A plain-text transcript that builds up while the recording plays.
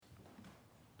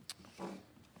All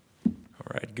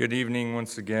right, good evening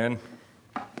once again.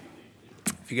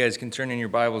 If you guys can turn in your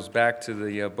Bibles back to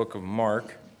the book of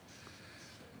Mark,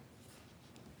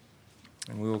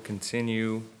 and we will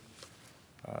continue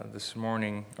this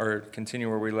morning, or continue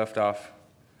where we left off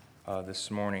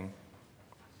this morning.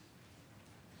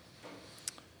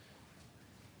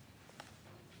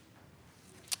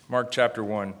 Mark chapter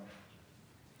 1,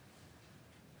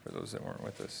 for those that weren't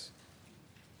with us.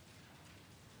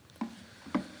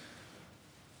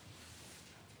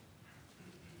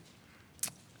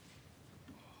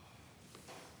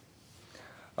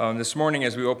 This morning,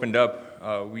 as we opened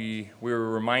up, we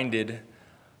were reminded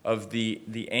of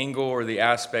the angle or the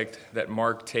aspect that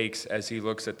Mark takes as he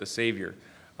looks at the Savior.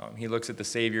 He looks at the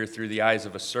Savior through the eyes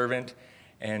of a servant,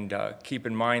 and keep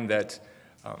in mind that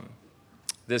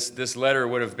this letter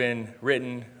would have been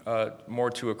written more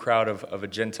to a crowd of a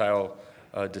Gentile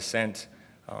descent,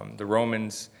 the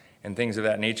Romans, and things of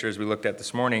that nature, as we looked at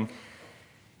this morning.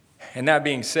 And that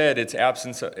being said, it's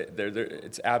absent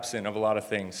of a lot of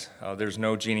things. There's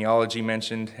no genealogy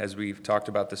mentioned, as we've talked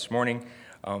about this morning.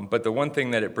 But the one thing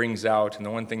that it brings out, and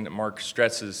the one thing that Mark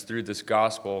stresses through this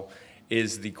gospel,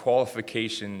 is the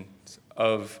qualifications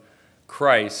of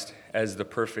Christ as the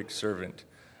perfect servant.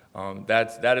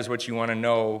 That is what you want to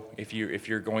know if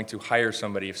you're going to hire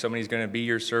somebody. If somebody's going to be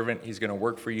your servant, he's going to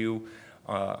work for you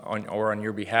on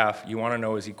your behalf. You want to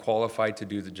know, is he qualified to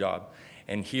do the job?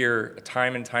 And here,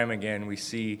 time and time again, we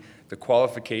see the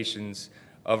qualifications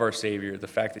of our Savior, the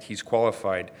fact that he's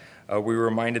qualified. We were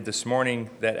reminded this morning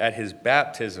that at his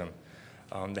baptism,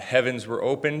 the heavens were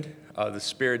opened, the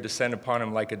Spirit descended upon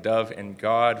him like a dove, and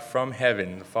God from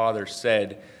heaven, the Father,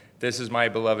 said, "This is my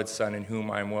beloved Son in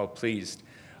whom I am well pleased,"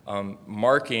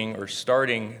 marking or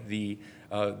starting the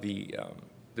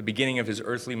beginning of his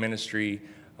earthly ministry,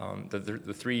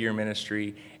 the 3-year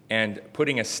ministry, and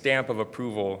putting a stamp of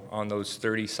approval on those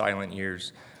 30 silent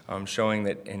years, showing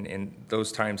that in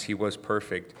those times he was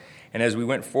perfect. And as we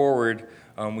went forward,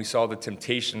 we saw the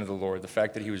temptation of the Lord, the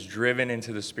fact that he was driven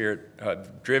into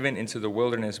the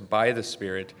wilderness by the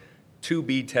Spirit to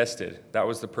be tested. That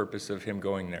was the purpose of him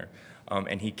going there.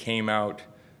 And he came out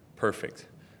perfect,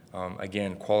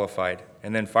 again, qualified.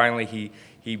 And then finally,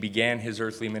 he began his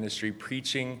earthly ministry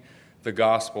preaching the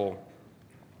gospel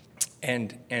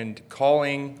and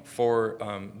calling for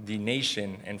the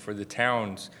nation and for the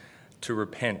towns to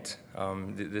repent.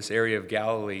 This area of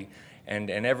Galilee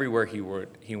and everywhere he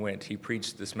went, he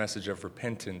preached this message of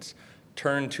repentance.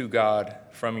 Turn to God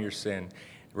from your sin.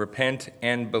 Repent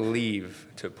and believe,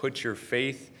 to put your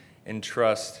faith and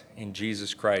trust in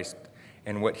Jesus Christ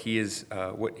and what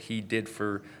he did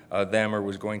for them, or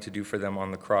was going to do for them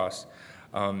on the cross.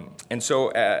 And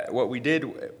so what we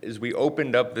did is we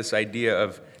opened up this idea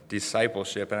of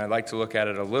discipleship, and I'd like to look at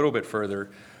it a little bit further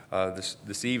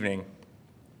this evening.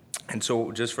 And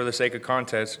so just for the sake of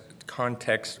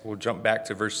context, we'll jump back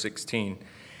to verse 16.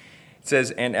 It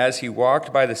says, "And as he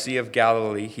walked by the Sea of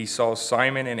Galilee, he saw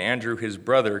Simon and Andrew his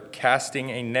brother casting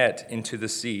a net into the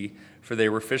sea, for they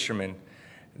were fishermen.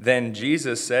 Then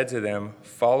Jesus said to them,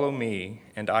 'Follow me,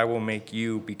 and I will make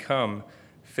you become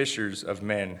fishers of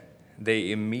men.'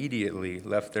 They immediately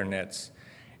left their nets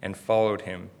and followed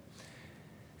him."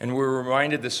 And we're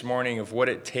reminded this morning of what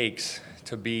it takes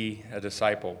to be a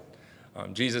disciple.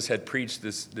 Jesus had preached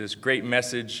this great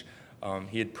message.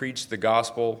 He had preached the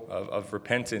gospel of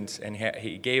repentance, and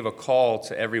he gave a call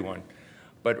to everyone.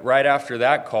 But right after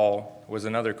that call was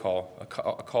another call, a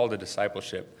call to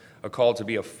discipleship, a call to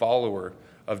be a follower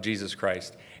of Jesus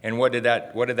Christ. And what did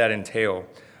that entail?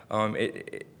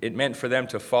 It meant for them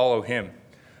to follow him,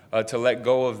 to let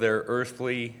go of their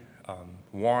earthly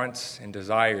wants and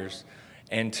desires,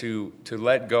 and to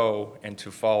let go and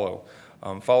to follow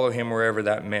him wherever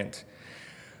that meant.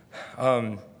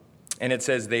 And it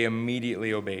says they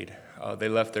immediately obeyed. They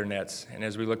left their nets, and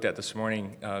as we looked at this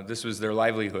morning, this was their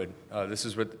livelihood. This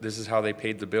is how they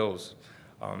paid the bills.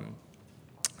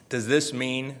 Does this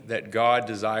mean that God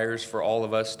desires for all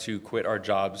of us to quit our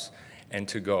jobs and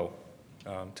to go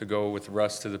with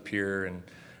Russ to the pier and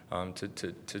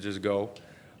to just go?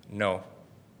 No,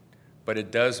 but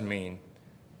it does mean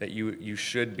that you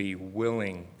should be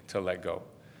willing to let go.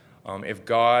 If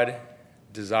God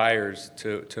desires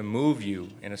to move you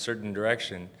in a certain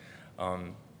direction,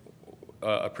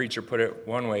 a preacher put it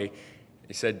one way.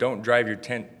 He said, "Don't drive your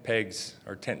tent pegs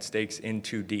or tent stakes in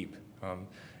too deep."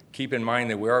 Keep in mind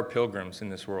that we are pilgrims in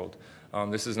this world.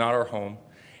 This is not our home.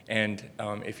 And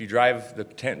if you drive the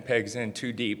tent pegs in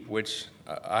too deep, which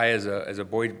I, as a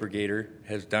Boyd Brigader,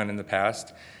 has done in the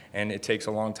past, and it takes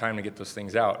a long time to get those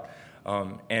things out.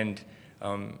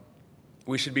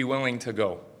 We should be willing to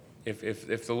go.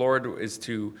 If the Lord is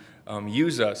to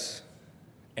use us,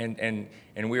 and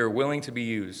we are willing to be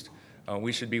used,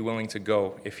 we should be willing to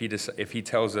go if he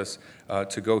tells us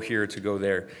to go here, to go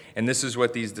there. And this is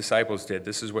what these disciples did.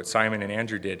 This is what Simon and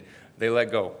Andrew did. They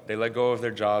let go. They let go of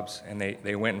their jobs, and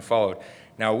they went and followed.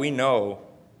 Now, we know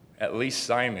at least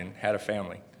Simon had a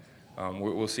family.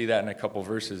 We'll see that in a couple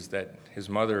verses, that his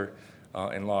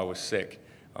mother-in-law was sick.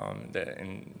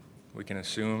 And we can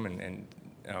assume and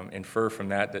infer from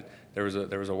that there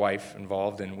was a wife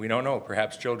involved, and we don't know,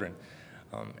 perhaps children.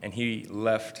 And he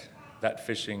left that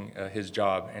fishing, his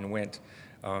job, and went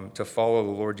to follow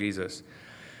the Lord Jesus.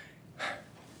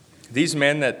 These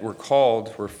men that were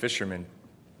called were fishermen.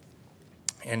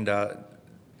 And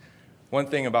one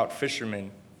thing about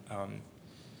fishermen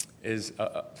is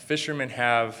fishermen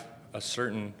have a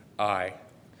certain eye.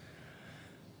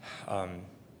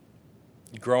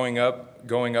 Going up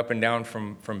and down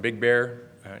from Big Bear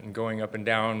and going up and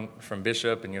down from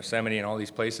Bishop and Yosemite and all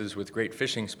these places with great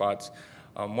fishing spots,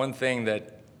 one thing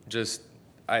that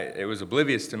it was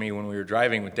oblivious to me when we were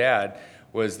driving with Dad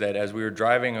was that as we were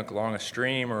driving along a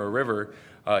stream or a river,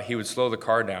 he would slow the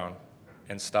car down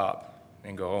and stop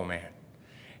and go, "Oh man."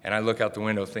 And I look out the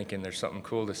window thinking there's something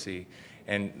cool to see,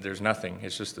 and there's nothing.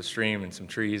 It's just a stream and some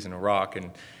trees and a rock,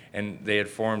 and they had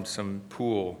formed some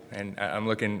pool. And I'm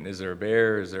looking, is there a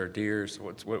bear? Is there a deer? So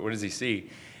what does he see?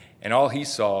 And all he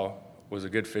saw was a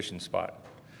good fishing spot.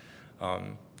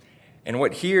 And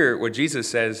what Jesus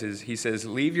says is, he says,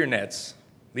 leave your nets,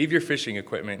 leave your fishing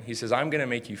equipment. He says, I'm going to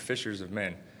make you fishers of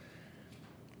men.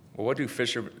 Well, what do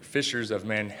fishers of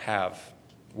men have?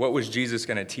 What was Jesus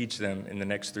going to teach them in the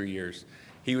next 3 years?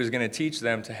 He was going to teach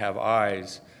them to have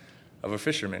eyes of a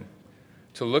fisherman,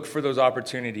 to look for those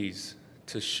opportunities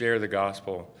to share the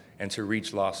gospel and to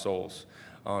reach lost souls.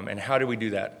 And how do we do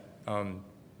that?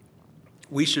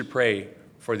 We should pray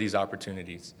for these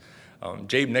opportunities.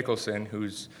 Jabe Nicholson,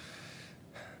 who's,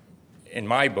 in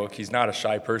my book, he's not a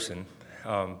shy person,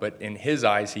 but in his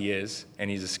eyes he is,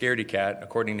 and he's a scaredy cat,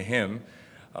 according to him.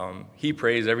 He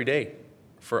prays every day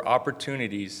for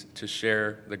opportunities to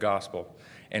share the gospel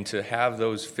and to have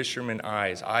those fisherman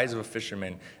eyes of a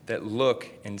fisherman that look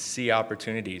and see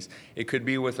opportunities. It could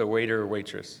be with a waiter or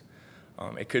waitress.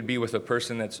 It could be with a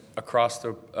person that's across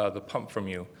the pump from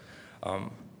you.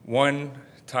 One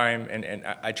time, and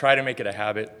I try to make it a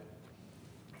habit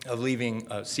of leaving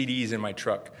CDs in my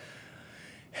truck.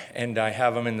 And I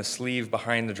have them in the sleeve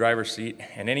behind the driver's seat.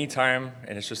 And anytime,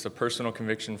 and it's just a personal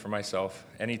conviction for myself,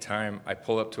 anytime I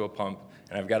pull up to a pump,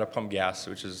 and I've got to pump gas,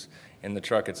 which is in the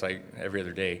truck, it's like every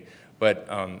other day. But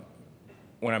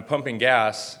when I'm pumping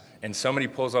gas and somebody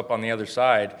pulls up on the other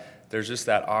side, there's just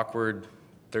that awkward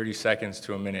 30 seconds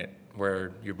to a minute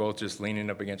where you're both just leaning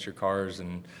up against your cars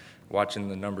and watching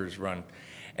the numbers run.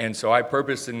 And so I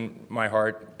purpose in my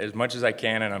heart, as much as I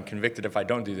can, and I'm convicted if I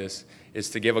don't do this, is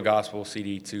to give a gospel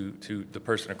CD to the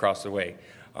person across the way.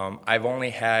 I've only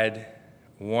had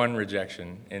one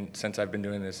rejection since I've been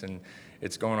doing this, and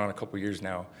it's going on a couple years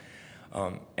now.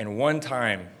 And one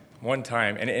time,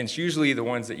 and it's usually the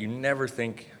ones that you never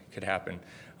think could happen.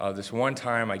 This one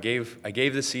time, I gave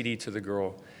the CD to the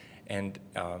girl, and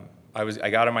I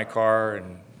got in my car,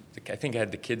 and I think I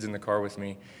had the kids in the car with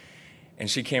me, and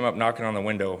she came up knocking on the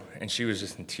window, and she was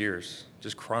just in tears,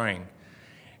 just crying.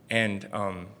 And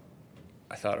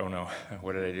I thought, oh no,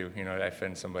 what did I do? Did I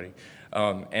offend somebody?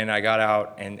 And I got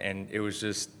out, and it was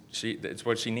just, it's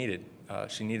what she needed.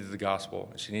 She needed the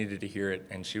gospel. She needed to hear it,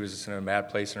 and she was just in a bad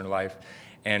place in her life.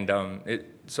 And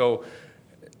so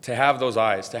to have those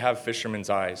eyes, to have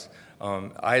fisherman's eyes,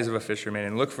 eyes of a fisherman,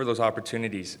 and look for those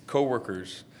opportunities.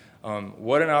 Coworkers,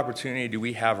 what an opportunity do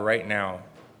we have right now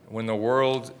when the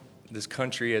world, this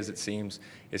country as it seems,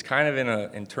 is kind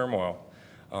of in turmoil.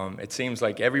 It seems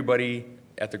like everybody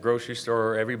at the grocery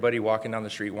store, everybody walking down the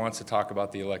street wants to talk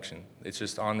about the election. It's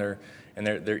just on there, and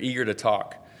they're eager to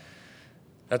talk.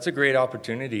 That's a great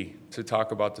opportunity to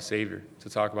talk about the Savior, to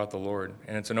talk about the Lord.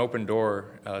 And it's an open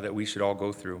door that we should all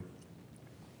go through.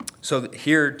 So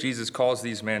here Jesus calls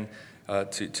these men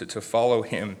to follow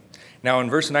him. Now in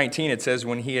verse 19 it says,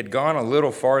 when he had gone a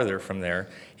little farther from there,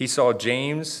 he saw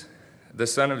James, the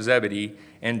son of Zebedee,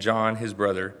 and John, his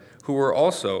brother, who were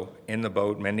also in the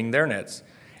boat mending their nets.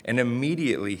 And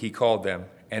immediately he called them,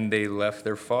 and they left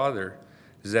their father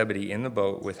Zebedee in the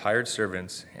boat with hired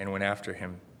servants and went after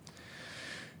him.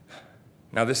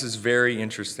 Now this is very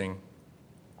interesting.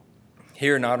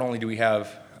 Here not only do we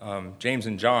have James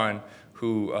and John,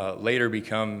 who later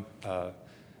become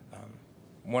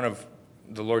one of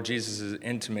the Lord Jesus'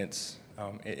 intimates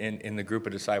in the group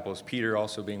of disciples, Peter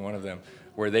also being one of them,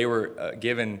 where they were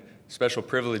given special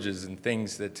privileges and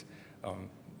things that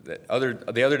that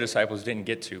the other disciples didn't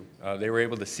get to. They were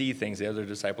able to see things the other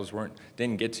disciples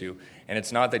didn't get to. And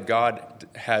it's not that God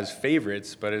has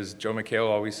favorites, but as Joe McHale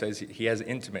always says, he has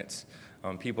intimates,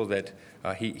 people that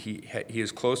he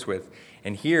is close with.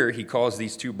 And here he calls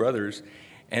these two brothers,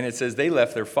 and it says they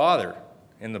left their father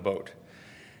in the boat.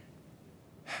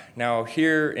 Now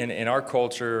here in our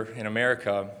culture, in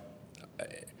America,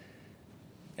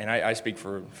 and I speak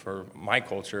for my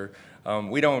culture,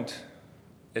 we don't,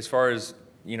 as far as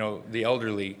the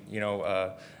elderly,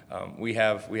 we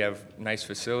have nice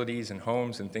facilities and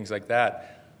homes and things like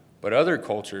that. But other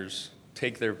cultures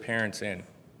take their parents in,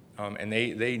 and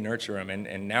they nurture them.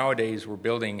 And nowadays we're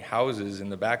building houses in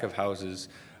the back of houses,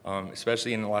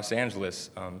 especially in Los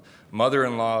Angeles,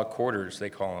 mother-in-law quarters,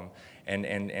 they call them.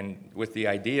 And with the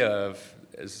idea of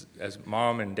as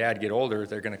mom and dad get older,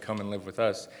 they're going to come and live with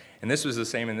us. And this was the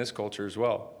same in this culture as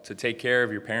well, to take care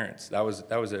of your parents. That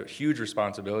was a huge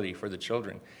responsibility for the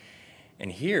children.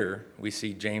 And here we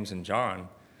see James and John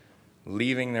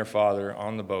leaving their father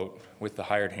on the boat with the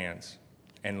hired hands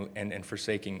and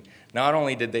forsaking. Not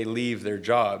only did they leave their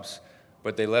jobs,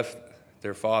 but they left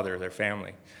their father, their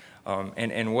family.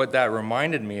 And what that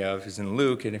reminded me of is in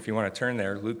Luke, and if you want to turn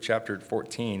there, Luke chapter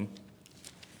 14,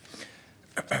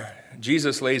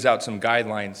 Jesus lays out some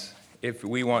guidelines if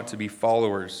we want to be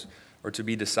followers or to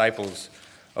be disciples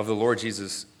of the Lord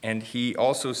Jesus. And he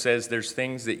also says there's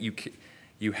things that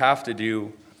you have to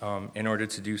do in order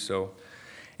to do so.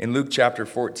 In Luke chapter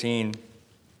 14,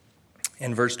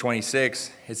 in verse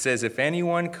 26, it says, "If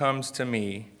anyone comes to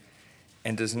me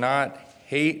and does not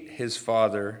hate his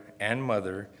father and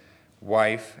mother,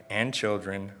 wife and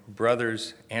children,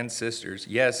 brothers and sisters,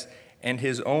 yes, and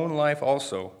his own life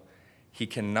also, he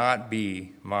cannot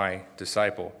be my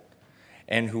disciple.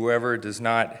 And whoever does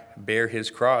not bear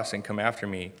his cross and come after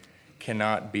me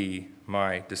cannot be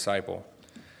my disciple."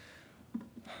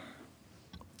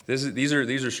 These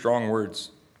are strong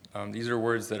words. These are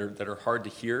words that are hard to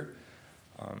hear,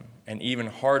 and even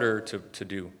harder to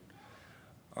do.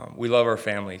 We love our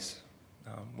families.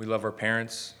 We love our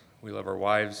parents. We love our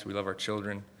wives. We love our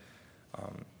children.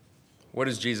 What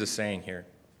is Jesus saying here?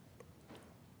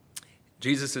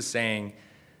 Jesus is saying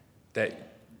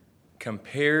that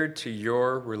compared to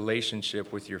your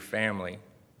relationship with your family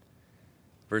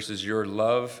versus your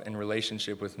love and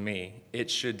relationship with me, it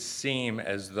should seem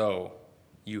as though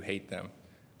you hate them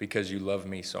because you love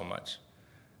me so much.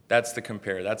 That's the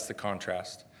compare. That's the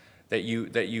contrast. That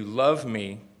you love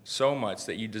me so much,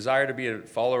 that you desire to be a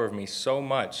follower of me so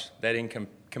much that in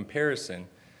comparison,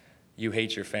 you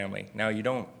hate your family. Now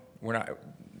we're not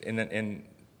in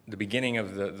the beginning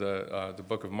of the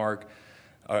book of Mark,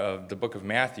 the book of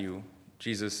Matthew.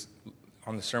 Jesus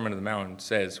on the Sermon on the Mount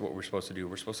says what we're supposed to do.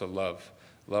 We're supposed to love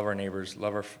our neighbors,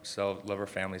 love ourselves, love our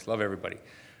families, love everybody.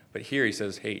 But here he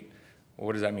says hate. Well,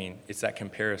 what does that mean? It's that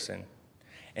comparison.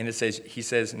 And he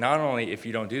says not only if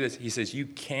you don't do this, he says you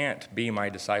can't be my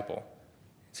disciple.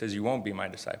 He says you won't be my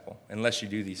disciple unless you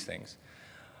do these things.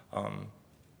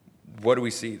 What do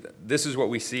we see? This is what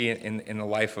we see in the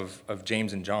life of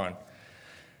James and John.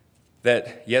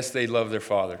 That, yes, they love their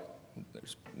father.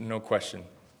 There's no question.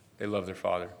 They love their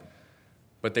father.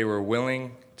 But they were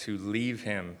willing to leave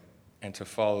him and to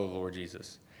follow the Lord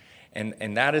Jesus.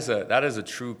 And that is a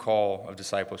true call of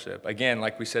discipleship. Again,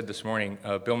 like we said this morning,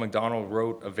 Bill McDonald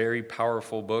wrote a very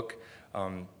powerful book,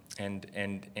 and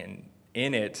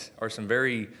in it are some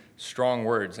very strong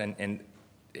words, and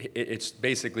it's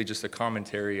basically just a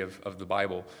commentary of the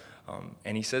Bible.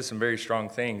 And he says some very strong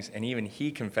things, and even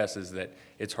he confesses that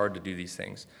it's hard to do these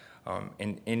things.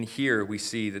 And in here, we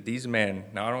see that these men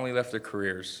not only left their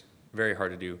careers, very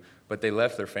hard to do, but they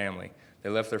left their family, they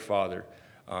left their father,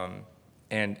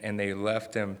 and they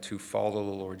left him to follow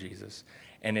the Lord Jesus.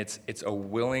 And it's a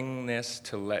willingness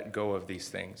to let go of these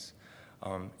things,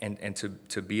 and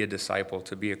to be a disciple,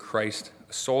 to be a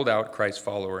sold-out Christ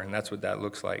follower, and that's what that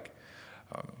looks like.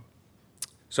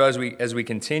 So as we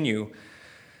continue,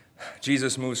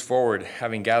 Jesus moves forward,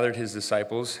 having gathered his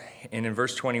disciples, and in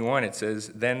verse 21 it says,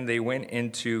 "Then they went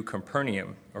into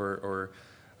Capernaum, or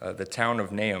the town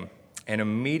of Nahum, and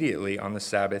immediately on the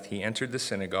Sabbath he entered the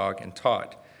synagogue and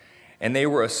taught. And they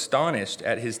were astonished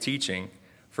at his teaching,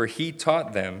 for he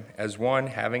taught them as one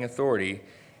having authority,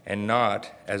 and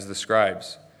not as the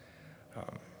scribes."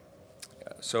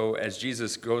 So as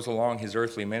Jesus goes along his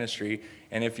earthly ministry,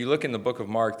 and if you look in the book of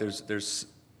Mark, there's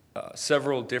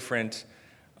several different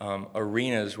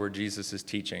arenas where Jesus is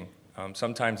teaching.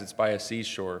 Sometimes it's by a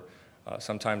seashore.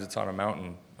 Sometimes it's on a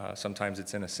mountain. Sometimes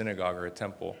it's in a synagogue or a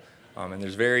temple. And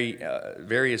there's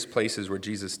various places where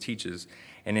Jesus teaches.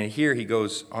 And in here, he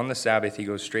goes, on the Sabbath, he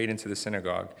goes straight into the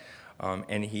synagogue.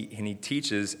 and he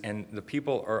teaches, and the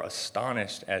people are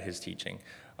astonished at his teaching.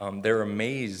 They're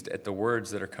amazed at the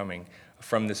words that are coming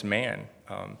from this man.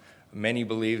 Many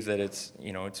believe that it's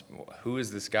who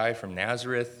is this guy from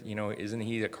Nazareth? Isn't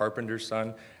he a carpenter's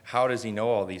son? How does he know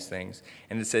all these things?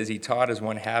 And it says he taught as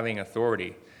one having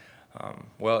authority.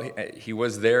 He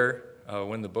was there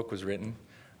when the book was written,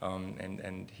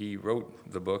 and he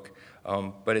wrote the book.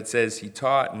 But it says he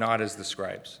taught not as the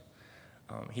scribes.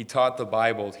 He taught the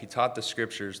Bible, he taught the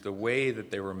scriptures the way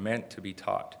that they were meant to be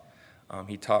taught.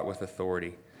 He taught with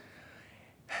authority.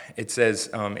 It says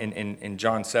in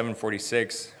John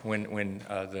 7:46, when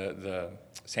the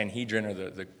Sanhedrin or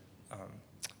the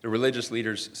religious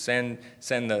leaders send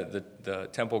the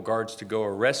temple guards to go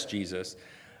arrest Jesus,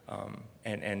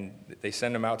 and they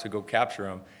send him out to go capture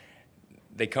him,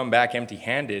 they come back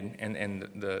empty-handed, and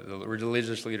the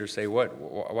religious leaders say,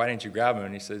 why didn't you grab him?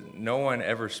 And he says, no one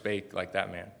ever spake like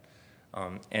that man.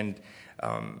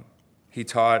 He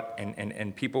taught,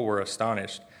 and people were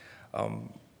astonished.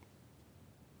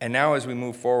 And now as we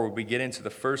move forward, we get into the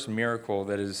first miracle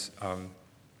that is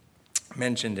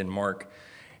mentioned in Mark.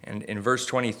 And in verse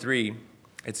 23,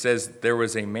 it says, there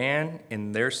was a man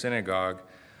in their synagogue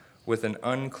with an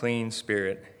unclean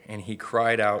spirit, and he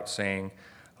cried out, saying,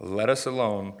 let us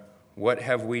alone. What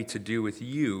have we to do with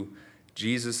you,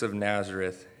 Jesus of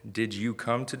Nazareth? Did you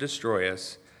come to destroy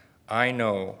us? I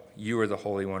know you are the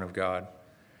Holy One of God.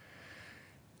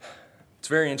 It's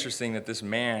very interesting that this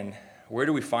man, where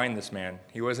do we find this man?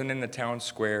 He wasn't in the town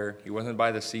square. He wasn't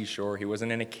by the seashore. He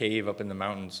wasn't in a cave up in the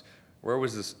mountains. Where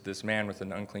was this man with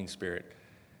an unclean spirit?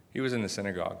 He was in the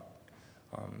synagogue.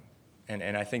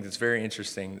 And I think it's very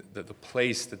interesting that the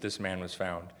place that this man was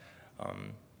found.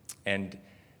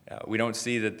 We don't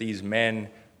see that these men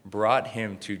brought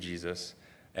him to Jesus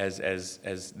as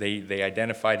they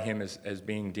identified him as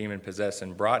being demon-possessed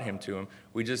and brought him to him.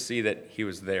 We just see that he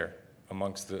was there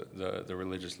amongst the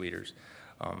religious leaders.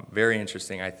 Very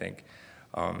interesting, I think.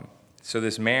 So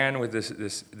this man with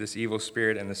this evil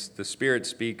spirit, and the spirit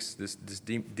speaks, this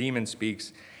demon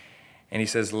speaks, and he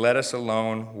says, let us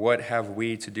alone. What have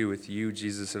we to do with you,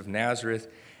 Jesus of Nazareth?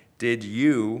 Did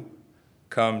you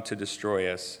come to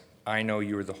destroy us? I know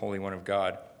you are the Holy One of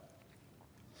God.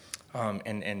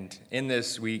 And in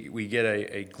this, we get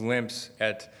a glimpse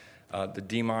at the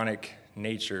demonic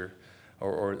nature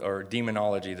or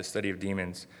demonology, the study of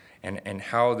demons, and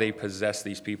how they possess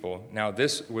these people. Now,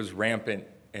 this was rampant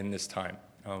in this time.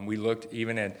 We looked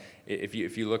even at, if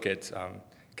you look at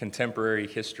contemporary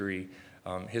history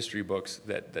books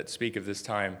that speak of this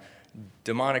time,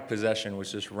 demonic possession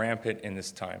was just rampant in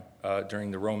this time,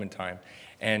 during the Roman time.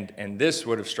 And this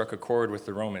would have struck a chord with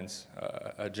the Romans.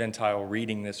 A Gentile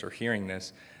reading this or hearing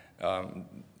this,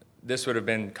 this would have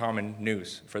been common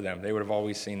news for them. They would have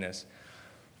always seen this.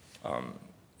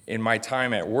 In my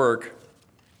time at work,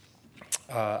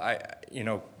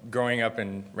 growing up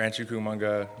in Rancho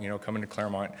Cucamonga, coming to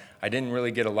Claremont, I didn't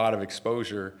really get a lot of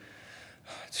exposure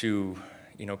to,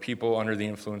 people under the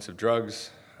influence of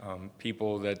drugs,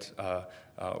 people that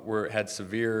had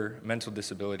severe mental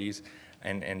disabilities.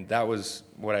 And that was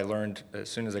what I learned as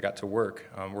soon as I got to work,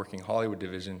 working Hollywood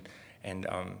division, and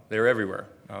they're everywhere.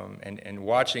 And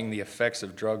watching the effects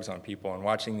of drugs on people and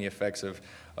watching the effects of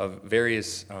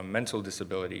various mental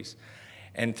disabilities.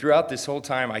 And throughout this whole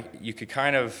time, you could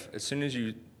kind of, as soon as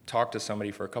you talk to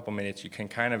somebody for a couple minutes, you can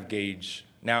kind of gauge,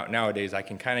 nowadays I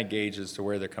can kind of gauge as to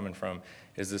where they're coming from.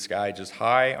 Is this guy just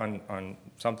high on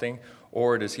something,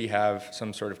 or does he have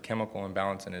some sort of chemical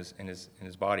imbalance in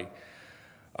his body?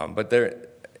 But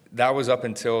that was up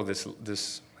until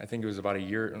this. I think it was about a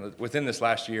year. Within this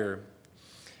last year,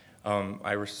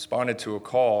 I responded to a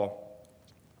call,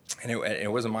 and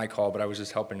it wasn't my call, but I was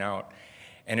just helping out.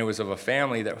 And it was of a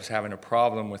family that was having a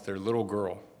problem with their little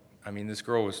girl. I mean, this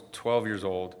girl was 12 years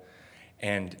old,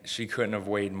 and she couldn't have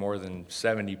weighed more than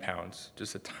 70 pounds,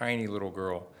 just a tiny little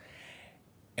girl.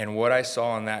 And what I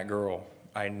saw in that girl,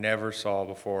 I never saw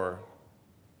before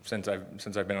since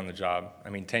I've been on the job. I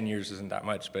mean, 10 years isn't that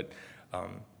much, but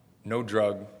no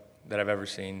drug that I've ever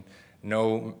seen,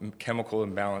 no chemical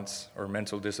imbalance or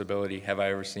mental disability have I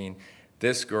ever seen.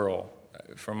 This girl,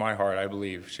 from my heart, I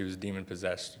believe she was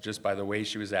demon-possessed just by the way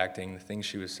she was acting, the things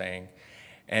she was saying.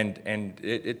 And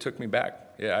it took me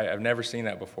back. I've never seen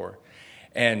that before.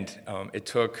 And it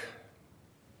took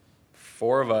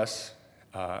 4 of us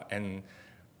and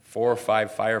 4 or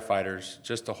 5 firefighters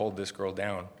just to hold this girl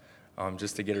down,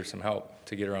 just to get her some help,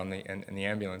 to get her in the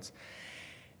ambulance.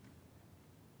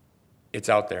 It's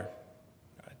out there.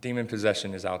 Demon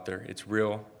possession is out there. It's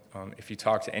real. If you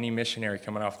talk to any missionary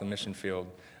coming off the mission field,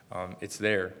 it's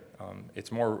there.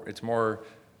 It's more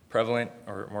prevalent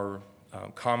or more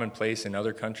commonplace in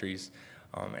other countries.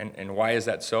 And why is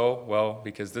that so? Well,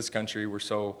 because this country,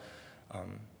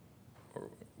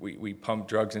 we pump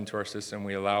drugs into our system.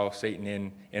 We allow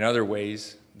Satan in other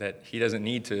ways that he doesn't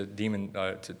need to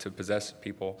to possess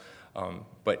people.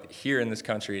 But here in this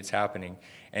country, it's happening.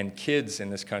 And kids in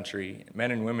this country,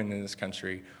 men and women in this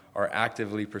country, are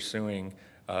actively pursuing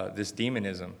this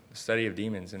demonism, the study of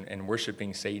demons, and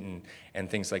worshiping Satan and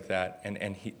things like that.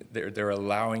 And they're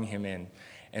allowing him in.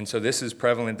 And so this is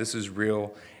prevalent, this is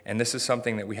real, and this is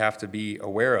something that we have to be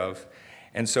aware of.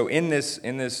 And so in this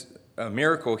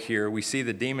miracle here, we see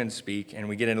the demons speak, and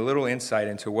we get a little insight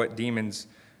into what demons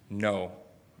know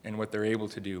and what they're able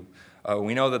to do.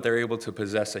 We know that they're able to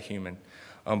possess a human.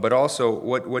 But also,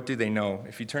 what do they know?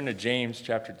 If you turn to James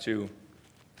chapter 2,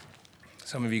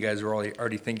 some of you guys are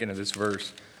already thinking of this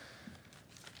verse.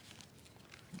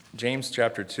 James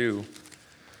chapter 2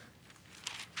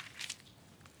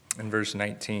 and verse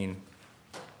 19.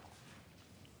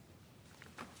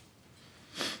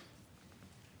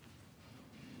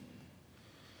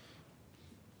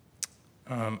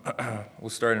 We'll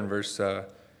start in verse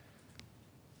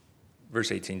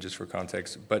 18 just for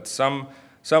context. But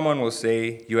someone will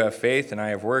say, "You have faith and I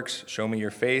have works. Show me your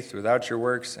faith without your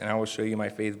works, and I will show you my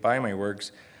faith by my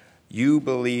works. You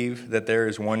believe that there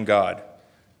is one God.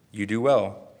 You do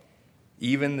well.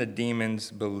 Even the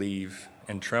demons believe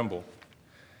and tremble."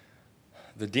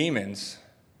 The demons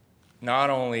not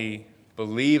only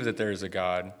believe that there is a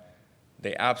God,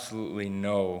 they absolutely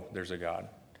know there's a God.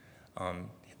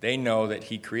 They know that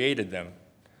he created them.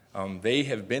 They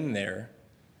have been there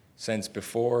since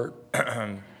before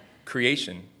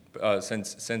creation,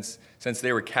 since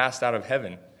they were cast out of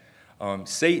heaven.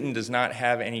 Satan does not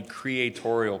have any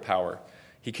creatorial power.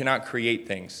 He cannot create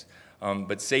things.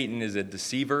 But Satan is a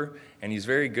deceiver, and he's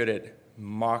very good at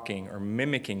mocking or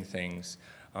mimicking things.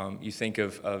 You think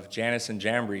of Jannes and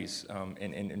Jambres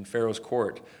in Pharaoh's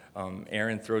court.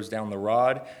 Aaron throws down the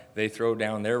rod, they throw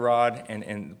down their rod,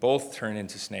 and both turn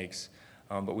into snakes.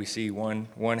 But we see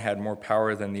one had more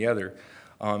power than the other.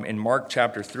 In Mark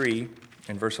chapter 3,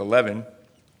 in verse 11,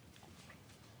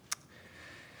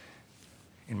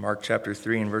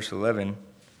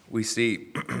 we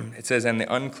see, it says, "And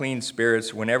the unclean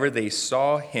spirits, whenever they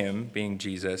saw him," being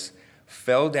Jesus,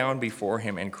 "fell down before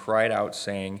him and cried out,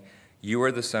 saying, 'You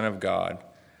are the Son of God.'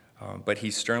 But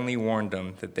he sternly warned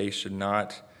them that they should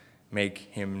not make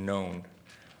him known."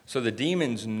 So the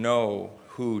demons know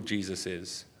who Jesus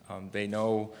is. They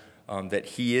know that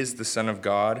he is the Son of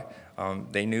God.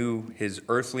 They knew his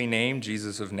earthly name,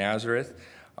 Jesus of Nazareth.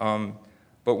 But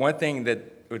one thing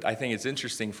that I think is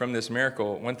interesting from this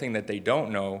miracle, one thing that they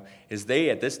don't know is they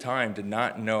at this time did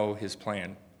not know his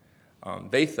plan.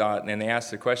 They thought, and they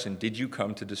asked the question, "Did you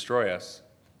come to destroy us?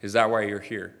 Is that why you're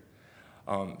here?"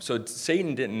 So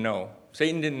Satan didn't know.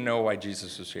 Satan didn't know why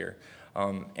Jesus was here.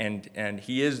 And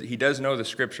he does know the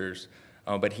scriptures,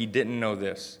 but he didn't know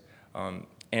this.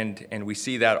 And we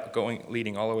see that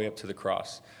leading all the way up to the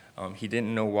cross. He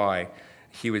didn't know why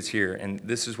he was here. And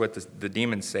this is what the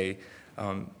demons say.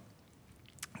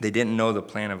 They didn't know the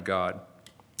plan of God.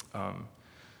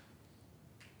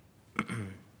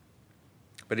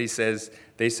 But they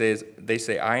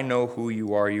say, "I know who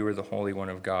you are. You are the Holy One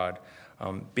of God."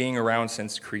 Being around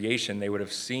since creation, they would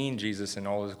have seen Jesus in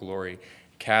all his glory,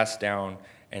 cast down,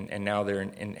 and now they're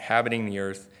inhabiting the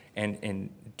earth and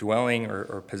dwelling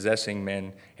or possessing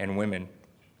men and women.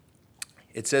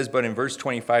 It says, but in verse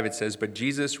 25 it says, "But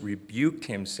Jesus rebuked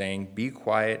him, saying, 'Be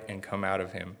quiet and come out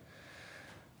of him.'"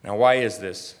 Now why is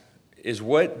this? Is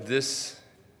what this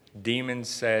demon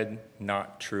said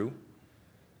not true?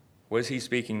 Was he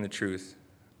speaking the truth?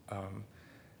 It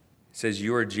says,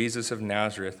 "You are Jesus of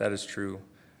Nazareth." That is true.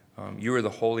 You are the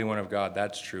Holy One of God.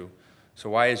 That's true. So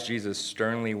why is Jesus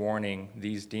sternly warning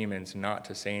these demons not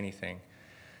to say anything?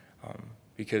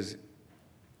 Because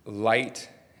light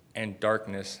and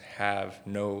darkness have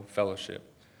no fellowship.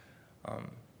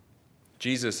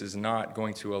 Jesus is not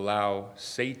going to allow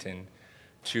Satan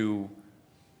to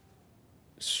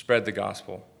spread the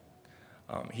gospel.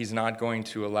 He's not going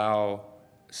to allow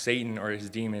Satan or his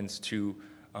demons to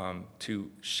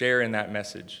share in that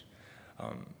message.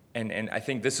 And I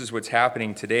think this is what's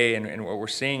happening today, and what we're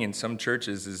seeing in some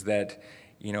churches is that,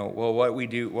 what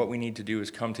we need to do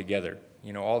is come together.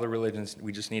 All the religions,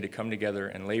 we just need to come together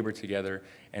and labor together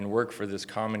and work for this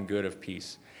common good of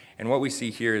peace. And what we see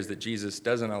here is that Jesus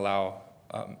doesn't allow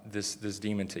this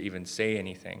demon to even say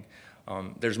anything.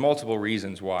 There's multiple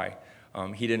reasons why.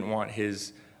 He didn't want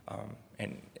his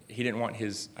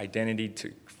identity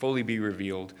to fully be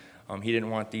revealed. He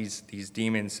didn't want these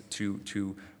demons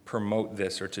to promote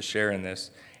this or to share in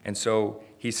this. And so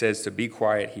he says to be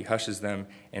quiet. He hushes them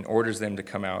and orders them to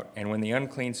come out. And when the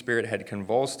unclean spirit had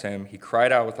convulsed him, he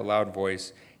cried out with a loud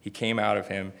voice. He came out of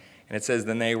him. And it says,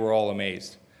 then they were all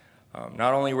amazed.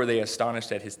 Not only were they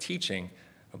astonished at his teaching,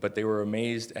 but they were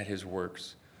amazed at his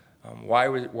works. Why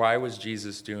was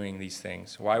Jesus doing these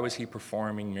things? Why was he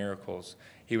performing miracles?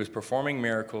 He was performing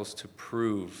miracles to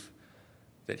prove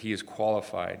that he is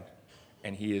qualified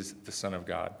and he is the Son of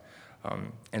God.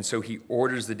 And so he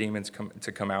orders the demons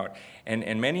to come out.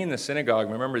 And many in the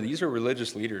synagogue, remember, these are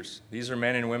religious leaders. These are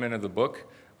men and women of the book.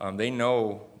 They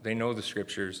know the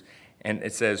scriptures. And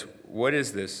it says, what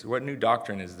is this? What new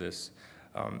doctrine is this?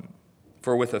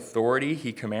 For with authority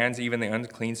he commands even the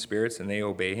unclean spirits, and they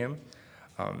obey him.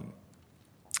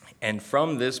 And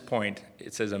from this point,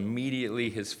 it says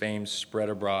immediately his fame spread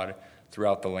abroad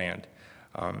throughout the land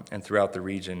and throughout the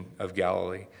region of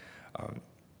Galilee.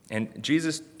 And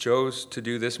Jesus chose to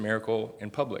do this miracle in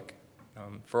public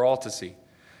for all to see.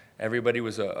 Everybody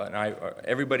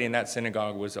in that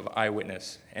synagogue was an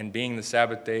eyewitness. And being the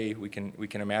Sabbath day, we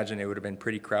can imagine it would have been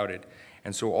pretty crowded.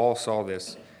 And so all saw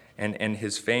this, and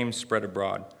his fame spread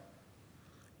abroad.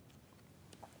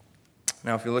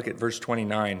 Now, if you look at verse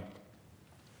 29,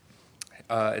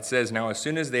 it says, now as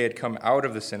soon as they had come out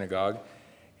of the synagogue,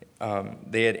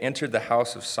 they had entered the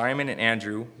house of Simon and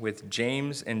Andrew with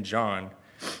James and John.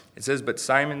 It says, but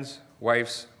Simon's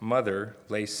wife's mother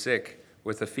lay sick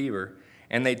with a fever,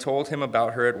 and they told him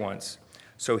about her at once.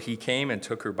 So he came and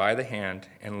took her by the hand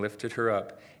and lifted her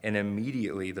up, and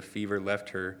immediately the fever left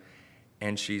her,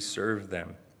 and she served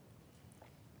them.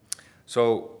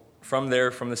 So from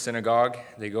the synagogue,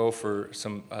 they go for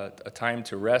a time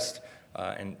to rest,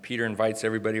 and Peter invites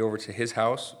everybody over to his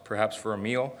house, perhaps for a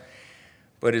meal.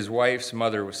 But his wife's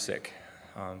mother was sick.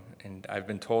 And I've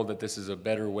been told that this is a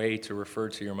better way to refer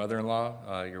to your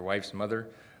mother-in-law, your wife's mother.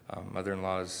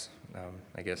 Mother-in-law is,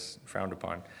 I guess, frowned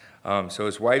upon. So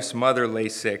his wife's mother lay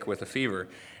sick with a fever.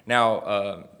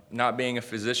 Now, not being a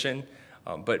physician,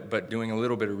 but doing a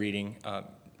little bit of reading,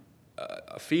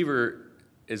 a fever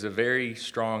is a very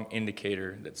strong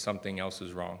indicator that something else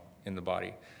is wrong in the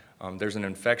body. There's an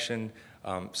infection,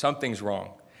 something's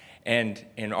wrong. And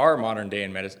in our modern day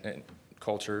in medicine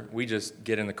culture, we just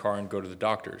get in the car and go to the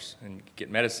doctors and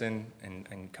get medicine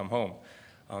and come home.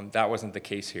 That wasn't the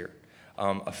case here.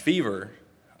 A fever,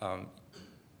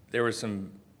 there were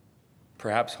some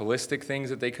perhaps holistic things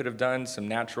that they could have done, some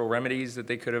natural remedies that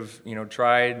they could have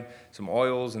tried, some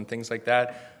oils and things like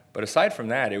that. But aside from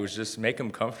that, it was just make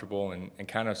them comfortable and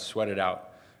kind of sweat it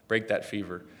out, break that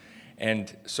fever.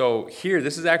 And so here,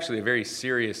 this is actually a very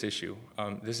serious issue.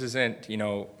 This isn't,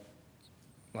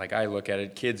 like I look at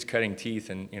it, kids cutting teeth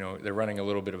and, they're running a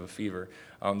little bit of a fever.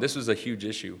 This was a huge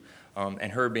issue.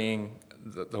 And her being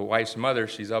the wife's mother,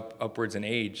 she's upwards in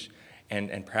age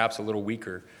and perhaps a little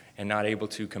weaker and not able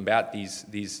to combat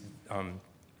these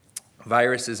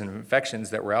viruses and infections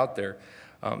that were out there.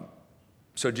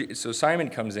 So Simon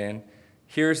comes in,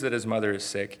 hears that his mother is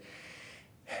sick,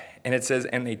 and it says,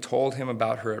 and they told him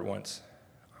about her at once.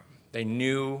 They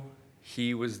knew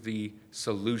he was the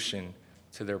solution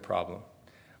to their problem,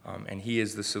 and he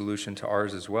is the solution to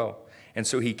ours as well. And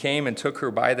so he came and took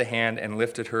her by the hand and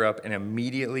lifted her up, and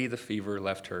immediately the fever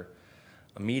left her.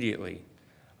 Immediately.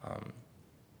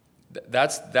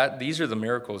 These are the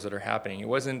miracles that are happening. It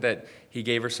wasn't that he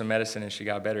gave her some medicine and she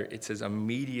got better. It says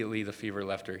immediately the fever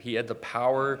left her. He had the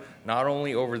power not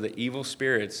only over the evil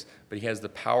spirits, but he has the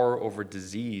power over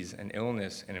disease and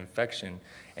illness and infection,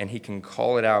 and he can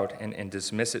call it out and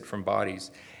dismiss it from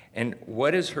bodies. And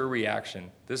what is her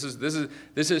reaction? This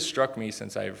has struck me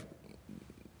since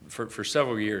for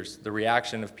several years, the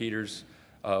reaction of Peter's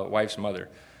wife's mother.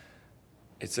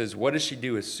 It says, what does she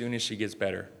do as soon as she gets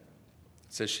better?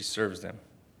 It says she serves them.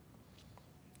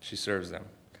 She serves them.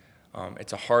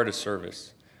 It's a heart of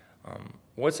service.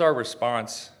 What's our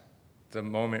response the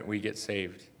moment we get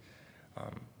saved?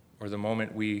 Or the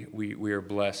moment we are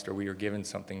blessed or we are given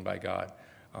something by God?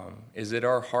 Is it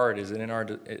our heart? Is it in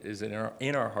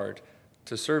our heart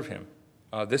to serve him?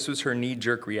 This was her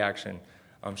knee-jerk reaction.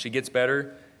 She gets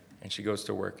better and she goes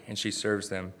to work and she serves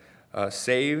them.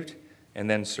 Saved and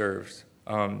then served.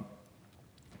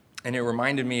 And it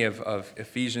reminded me of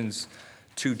Ephesians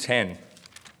 2:10.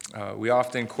 We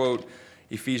often quote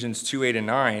Ephesians 2:8 and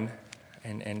 9,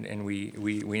 and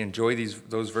we enjoy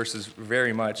those verses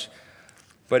very much.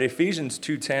 But Ephesians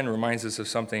 2:10 reminds us of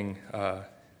something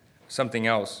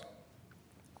else.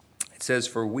 It says,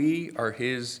 "For we are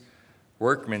his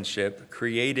workmanship,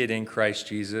 created in Christ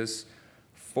Jesus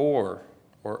for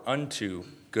or unto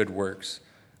good works,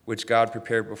 which God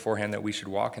prepared beforehand that we should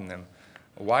walk in them."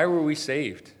 Why were we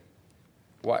saved?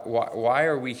 Why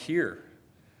are we here?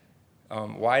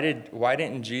 Why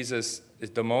didn't Jesus,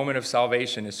 at the moment of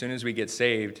salvation, as soon as we get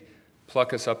saved,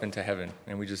 pluck us up into heaven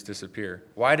and we just disappear?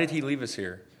 Why did he leave us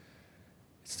here?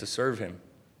 It's to serve him,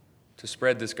 to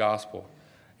spread this gospel,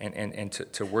 and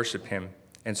to worship him.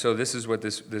 And so this is what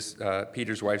this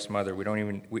Peter's wife's mother,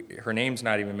 her name's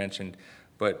not even mentioned,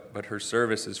 but her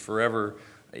service is forever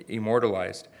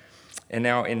immortalized. And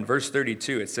now in verse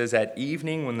 32, it says, "At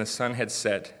evening when the sun had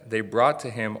set, they brought to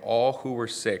him all who were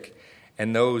sick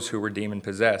and those who were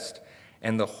demon-possessed.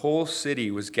 And the whole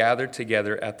city was gathered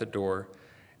together at the door.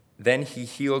 Then he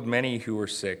healed many who were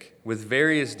sick with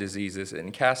various diseases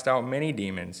and cast out many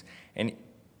demons. And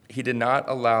he did not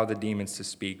allow the demons to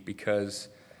speak because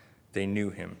they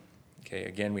knew him." Okay,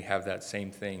 again, we have that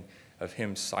same thing of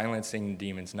him silencing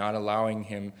demons, not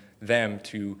allowing them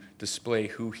to display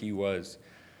who he was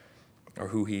or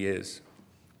who he is.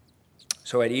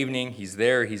 So at evening, he's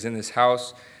there, he's in this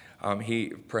house. He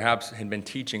perhaps had been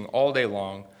teaching all day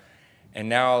long, and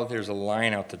now there's a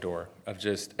line out the door of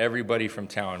just everybody from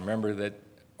town. Remember that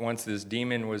once this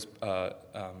demon was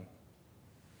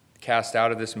cast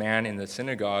out of this man in the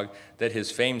synagogue, that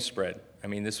his fame spread. I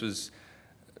mean, this was,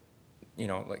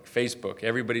 like Facebook.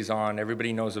 Everybody's on,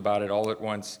 everybody knows about it all at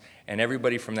once, and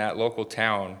everybody from that local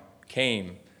town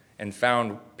came and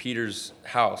found Peter's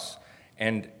house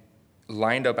and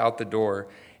lined up out the door,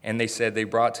 and they said they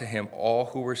brought to him all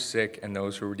who were sick and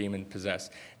those who were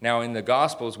demon-possessed. Now, in the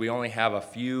Gospels, we only have a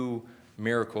few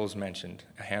miracles mentioned,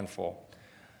 a handful.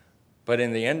 But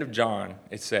in the end of John,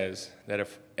 it says that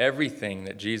if everything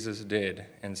that Jesus did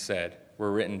and said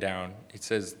were written down, it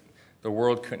says the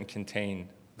world couldn't contain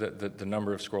the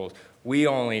number of scrolls. We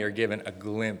only are given a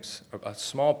glimpse, a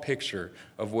small picture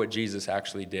of what Jesus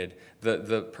actually did.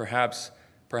 Perhaps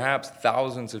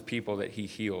thousands of people that he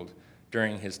healed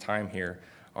during his time here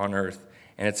on earth.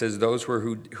 And it says those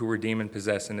who were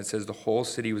demon-possessed, and it says the whole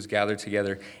city was gathered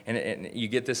together. And you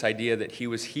get this idea that he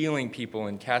was healing people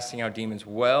and casting out demons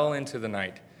well into the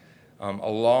night,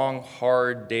 a long,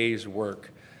 hard day's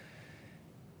work.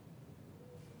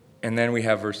 And then we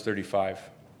have verse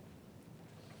 35.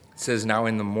 It says, "Now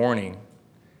in the morning,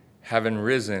 having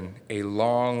risen a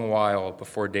long while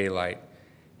before daylight,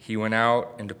 he went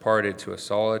out and departed to a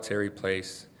solitary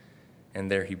place,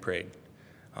 and there he prayed."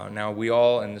 Now, we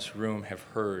all in this room have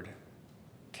heard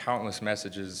countless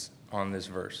messages on this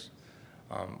verse.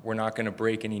 We're not going to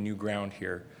break any new ground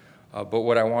here. But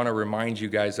what I want to remind you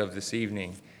guys of this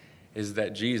evening is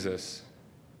that Jesus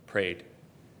prayed.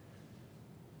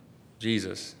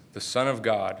 Jesus, the Son of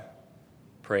God,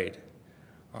 prayed.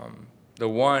 The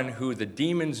one who the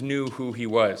demons knew who he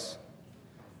was,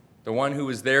 the one who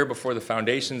was there before the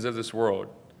foundations of this world,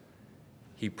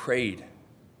 he prayed.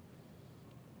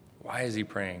 Why is he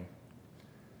praying?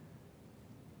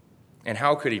 And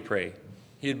how could he pray?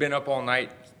 He had been up all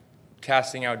night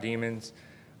casting out demons.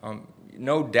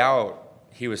 No doubt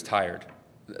he was tired.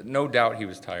 No doubt he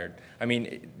was tired. I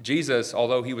mean, Jesus,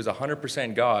 although he was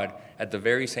 100% God, at the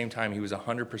very same time, he was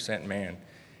 100% man.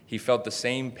 He felt the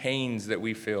same pains that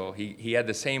we feel. He had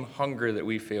the same hunger that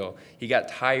we feel. He got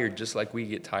tired just like we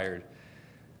get tired.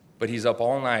 But he's up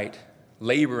all night,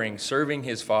 laboring, serving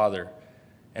his Father.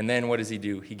 And then what does he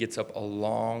do? He gets up a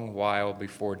long while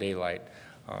before daylight.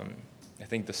 I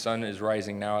think the sun is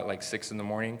rising now at like 6 in the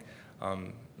morning.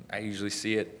 I usually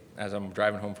see it as I'm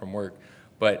driving home from work.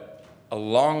 But a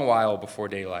long while before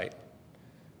daylight.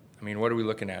 I mean, what are we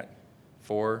looking at?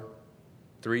 4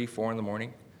 in the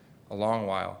morning? A long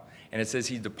while. And it says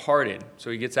he departed.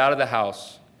 So he gets out of the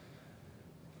house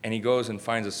and he goes and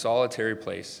finds a solitary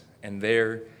place. And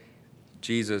there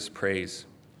Jesus prays.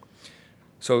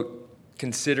 So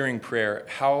considering prayer,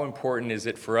 how important is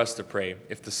it for us to pray?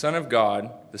 If the Son of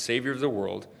God, the Savior of the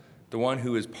world, the one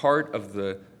who is part of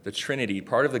the Trinity,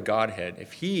 part of the Godhead,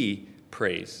 if he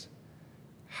prays,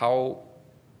 how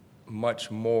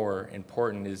much more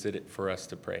important is it for us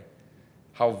to pray?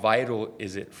 How vital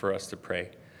is it for us to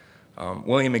pray?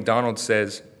 William MacDonald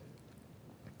says,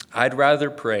 "I'd rather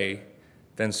pray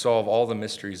than solve all the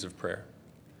mysteries of prayer."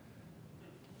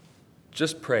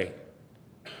 Just pray.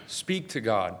 Speak to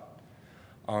God.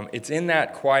 It's in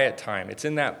that quiet time, it's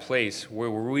in that place where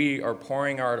we are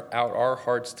pouring out our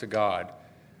hearts to God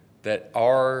that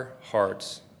our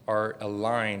hearts are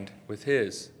aligned with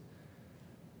his.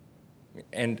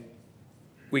 And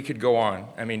we could go on.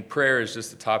 I mean, prayer is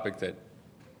just a topic that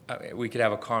we could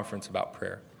have a conference about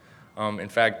prayer. In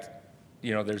fact,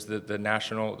 there's the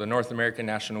North American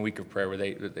National Week of Prayer, where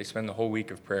they spend the whole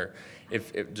week of prayer.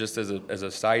 If just as a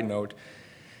side note,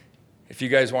 if you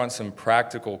guys want some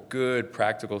good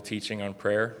practical teaching on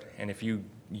prayer, and if you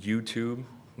YouTube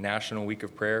National Week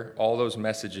of Prayer, all those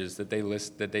messages that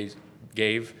they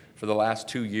gave for the last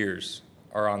 2 years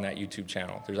are on that YouTube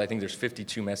channel. I think there's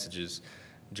 52 messages.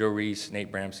 Joe Reese,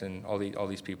 Nate Bramson, all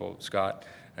these people, Scott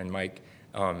and Mike.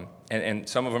 And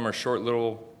some of them are short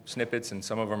little snippets, and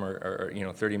some of them are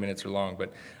 30 minutes or long.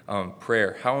 But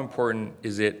prayer, how important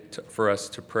is it for us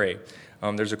to pray?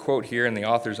 There's a quote here, and the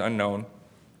author's unknown.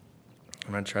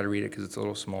 I'm going to try to read it because it's a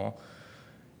little small.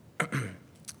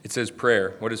 It says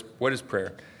prayer. What is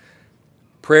prayer?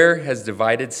 Prayer has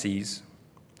divided seas,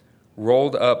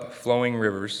 rolled up flowing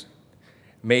rivers,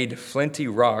 made flinty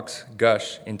rocks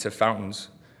gush into fountains,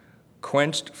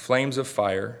 quenched flames of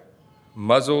fire,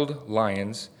 muzzled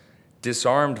lions,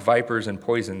 disarmed vipers and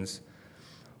poisons,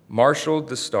 marshaled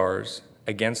the stars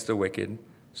against the wicked,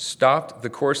 stopped the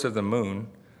course of the moon,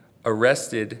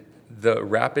 arrested the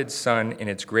rapid sun in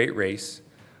its great race,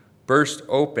 burst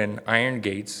open iron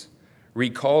gates,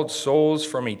 recalled souls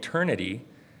from eternity,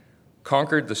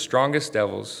 conquered the strongest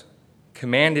devils,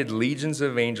 commanded legions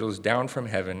of angels down from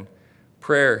heaven.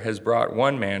 Prayer has brought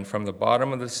one man from the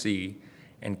bottom of the sea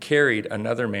and carried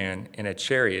another man in a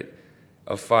chariot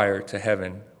of fire to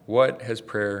heaven. What has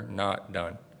prayer not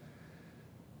done?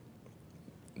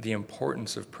 The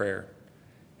importance of prayer.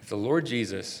 If the Lord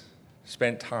Jesus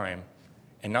spent time,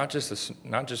 and not just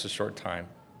a short time,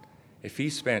 if he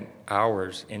spent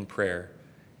hours in prayer,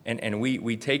 and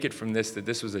we take it from this that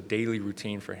this was a daily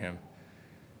routine for him.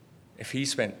 If he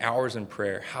spent hours in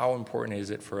prayer, how important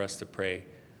is it for us to pray?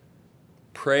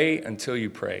 Pray until you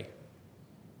pray.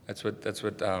 That's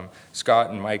what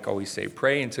Scott and Mike always say.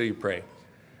 Pray until you pray.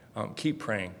 Keep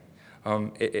praying.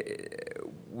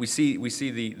 We see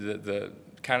the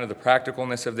kind of the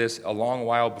practicalness of this a long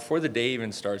while before the day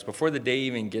even starts. Before the day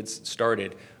even gets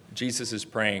started, Jesus is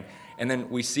praying. And then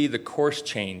we see the course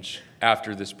change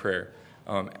after this prayer.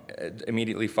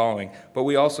 Immediately following. But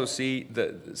we also see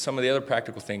some of the other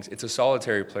practical things. It's a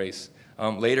solitary place.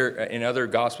 Later in other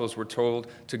Gospels, we're told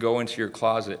to go into your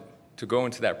closet, to go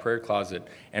into that prayer closet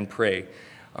and pray.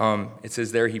 It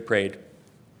says there he prayed.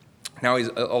 Now, he's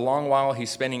a long while, he's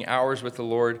spending hours with the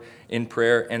Lord in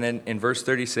prayer. And then in verse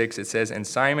 36, it says, "And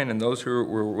Simon and those who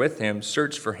were with him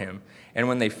searched for him. And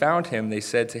when they found him, they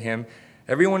said to him,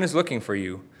 'Everyone is looking for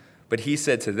you.' But he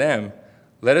said to them,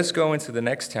 'Let us go into the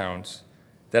next towns,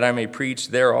 that I may preach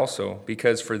there also,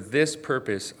 because for this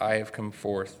purpose I have come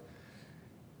forth.'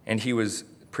 And he was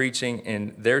preaching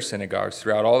in their synagogues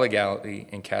throughout all the Galilee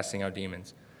and casting out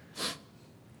demons."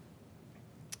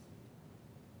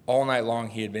 All night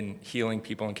long he had been healing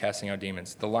people and casting out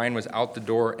demons. The line was out the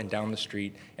door and down the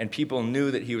street, and people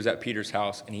knew that he was at Peter's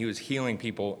house, and he was healing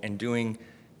people and doing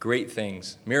great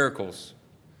things, miracles,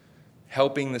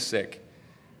 helping the sick.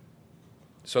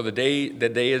 So the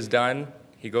day is done,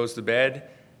 he goes to bed.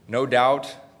 No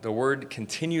doubt, the word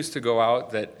continues to go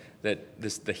out that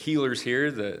the healer's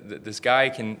here. This guy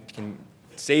can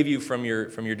save you from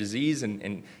your disease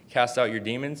and cast out your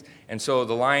demons. And so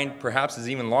the line perhaps is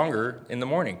even longer in the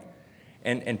morning.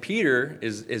 And Peter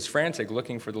is frantic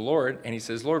looking for the Lord, and he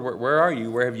says, "Lord, where are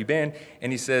you? Where have you been?"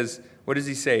 And he says, what does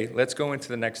he say? "Let's go into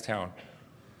the next town."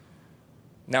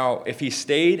 Now, if he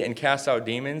stayed and cast out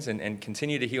demons and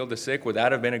continued to heal the sick, would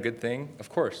that have been a good thing? Of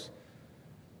course.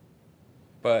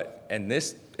 But in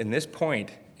this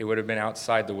point, it would have been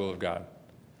outside the will of God.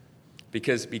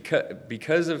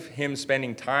 Because of him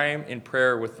spending time in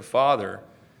prayer with the Father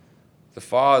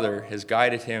has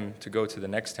guided him to go to the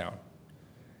next town.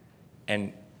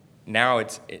 And now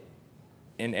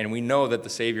and we know that the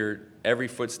Savior, every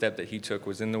footstep that he took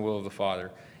was in the will of the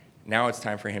Father. Now it's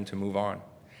time for him to move on.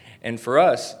 And for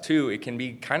us, too, it can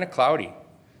be kind of cloudy.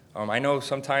 I know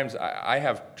sometimes I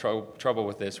have trouble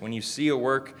with this. When you see a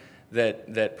work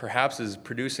that perhaps is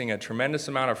producing a tremendous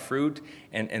amount of fruit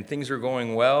and things are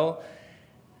going well,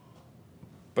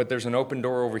 but there's an open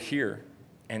door over here.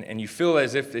 And you feel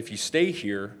as if you stay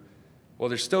here, well,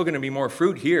 there's still going to be more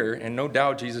fruit here, and no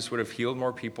doubt Jesus would have healed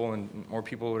more people and more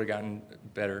people would have gotten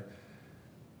better.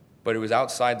 But it was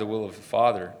outside the will of the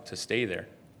Father to stay there.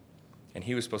 And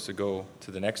he was supposed to go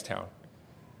to the next town.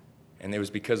 And it was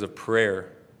because of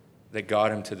prayer that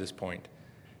got him to this point.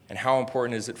 And how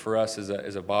important is it for us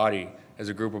as a body, as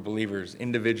a group of believers,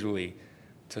 individually,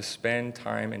 to spend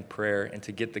time in prayer and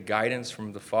to get the guidance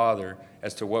from the Father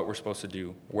as to what we're supposed to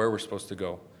do, where we're supposed to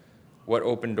go, what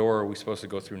open door are we supposed to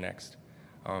go through next.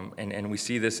 And we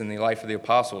see this in the life of the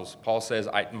apostles. Paul says,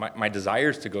 my desire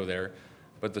is to go there,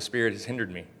 but the Spirit has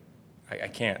hindered me. I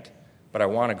can't, but I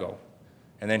want to go.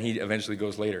 And then he eventually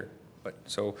goes later. But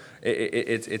so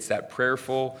it's that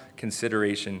prayerful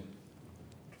consideration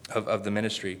of the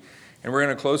ministry. And we're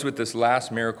going to close with this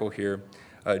last miracle here,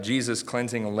 Jesus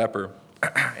cleansing a leper.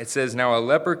 It says, "Now a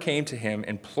leper came to him,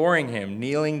 imploring him,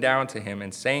 kneeling down to him,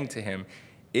 and saying to him,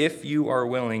 If you are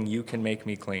willing, you can make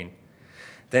me clean."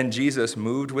 Then Jesus,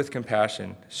 moved with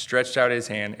compassion, stretched out his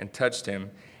hand and touched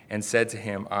him and said to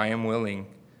him, "I am willing,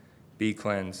 be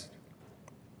cleansed."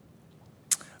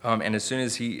 And as soon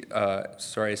as he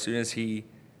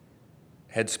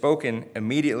had spoken,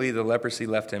 immediately the leprosy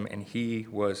left him and he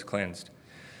was cleansed.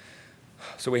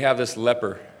 So we have this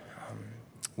leper.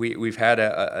 We've had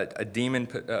a demon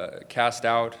cast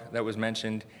out that was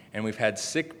mentioned, and we've had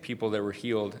sick people that were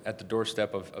healed at the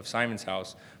doorstep of Simon's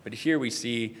house. But here we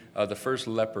see the first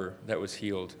leper that was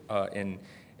healed in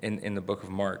the book of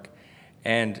Mark.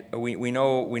 And we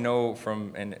know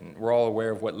from, and we're all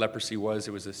aware of what leprosy was.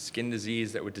 It was a skin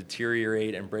disease that would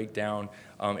deteriorate and break down.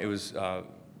 It was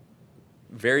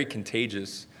very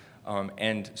contagious.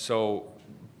 And so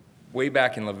way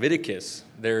back in Leviticus,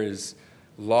 there is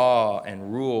law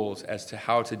and rules as to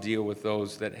how to deal with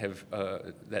those that have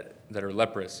that are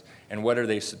leprous and what are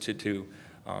they to do.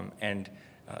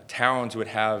 Towns would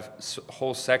have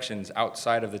whole sections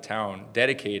outside of the town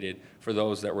dedicated for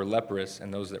those that were leprous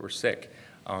and those that were sick.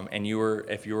 And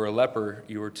if you were a leper,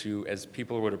 you were to, as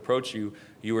people would approach you,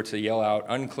 you were to yell out,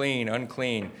 "Unclean,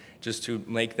 unclean," just to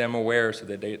make them aware so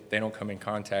that they don't come in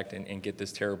contact and get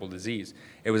this terrible disease.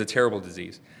 It was a terrible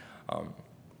disease.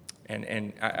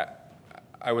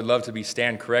 I would love to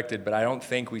stand corrected, but I don't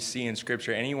think we see in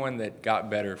Scripture anyone that got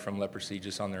better from leprosy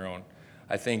just on their own.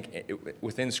 I think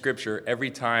within Scripture,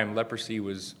 every time leprosy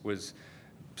was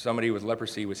somebody with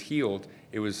leprosy was healed,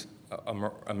 it was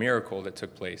a miracle that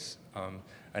took place,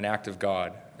 an act of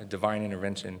God, a divine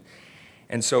intervention.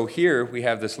 And so here we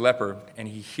have this leper, and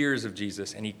he hears of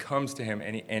Jesus, and he comes to him,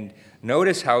 and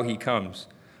notice how he comes.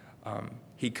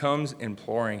 He comes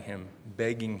imploring him,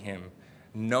 begging him,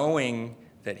 knowing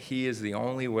that he is the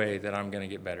only way that I'm going to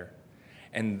get better.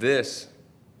 And this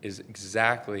is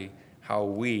exactly how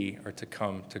we are to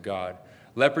come to God.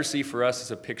 Leprosy for us is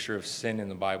a picture of sin in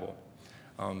the Bible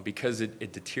because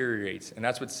it deteriorates. And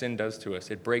that's what sin does to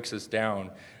us. It breaks us down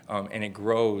and it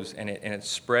grows and it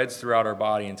spreads throughout our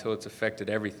body until it's affected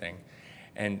everything.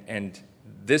 And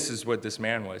this is what this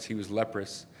man was. He was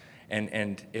leprous.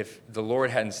 And if the Lord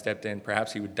hadn't stepped in,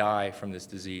 perhaps he would die from this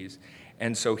disease.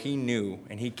 And so he knew,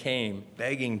 and he came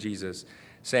begging Jesus,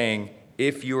 saying,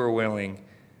 "If you are willing,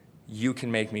 you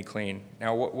can make me clean."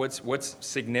 Now, what's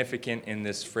significant in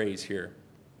this phrase here?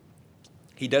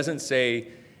 He doesn't say,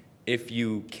 "If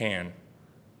you can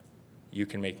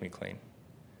make me clean."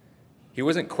 He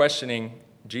wasn't questioning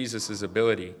Jesus'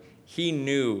 ability. He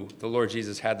knew the Lord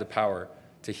Jesus had the power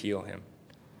to heal him.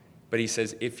 But he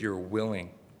says, "If you're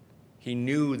willing." He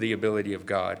knew the ability of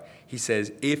God. He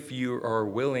says, "If you are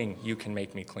willing, you can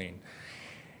make me clean."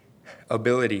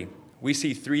 Ability. We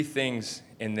see three things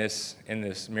in this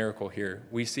miracle here.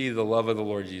 We see the love of the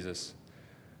Lord Jesus.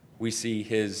 We see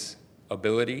his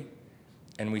ability,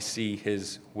 and we see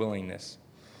his willingness.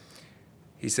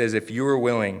 He says, "If you are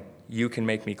willing, you can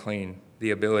make me clean." The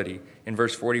ability. In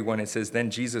verse 41, it says, "Then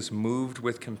Jesus moved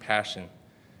with compassion."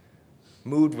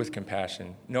 Moved with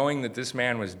compassion, knowing that this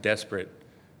man was desperate.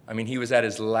 I mean, he was at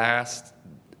his last,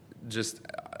 just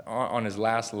on his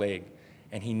last leg,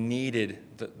 and he needed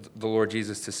the Lord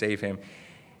Jesus to save him.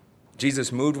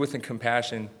 Jesus moved with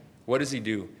compassion. What does he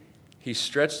do? He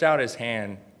stretched out his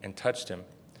hand and touched him.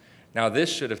 Now, this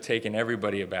should have taken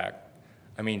everybody aback.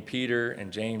 I mean, Peter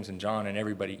and James and John and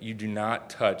everybody, you do not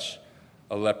touch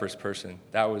a leprous person.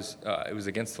 That was, it was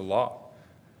against the law.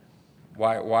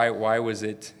 Why was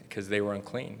it? Because they were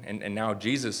unclean. And now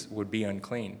Jesus would be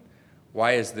unclean.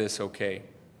 Why is this okay?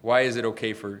 Why is it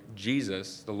okay for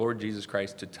Jesus, the Lord Jesus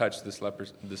Christ, to touch this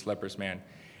leprous man?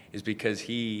 Is because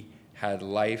he had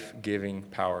life-giving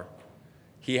power.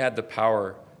 He had the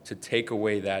power to take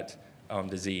away that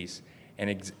disease.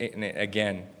 And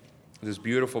again, this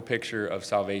beautiful picture of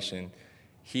salvation,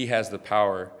 he has the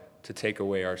power to take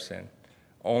away our sin.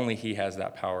 Only he has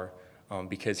that power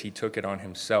because he took it on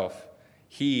himself.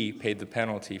 He paid the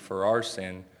penalty for our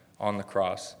sin on the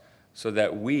cross, so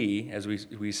that we, as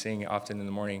we sing often in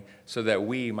the morning, so that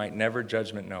we might never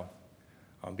judgment know,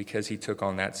 because he took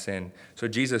on that sin. So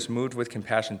Jesus, moved with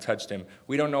compassion, touched him.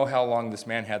 We don't know how long this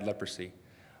man had leprosy.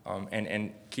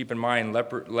 And keep in mind,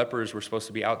 lepers were supposed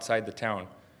to be outside the town,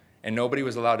 and nobody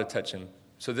was allowed to touch him.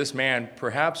 So this man,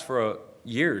 perhaps for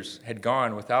years, had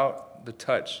gone without the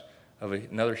touch of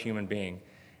another human being.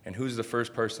 And who's the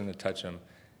first person to touch him?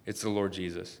 It's the Lord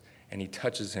Jesus. And he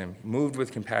touches him. Moved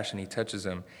with compassion, he touches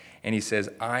him. And he says,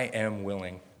 "I am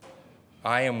willing.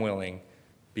 I am willing.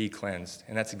 Be cleansed."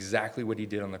 And that's exactly what he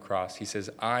did on the cross. He says,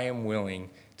 "I am willing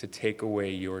to take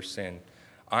away your sin.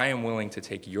 I am willing to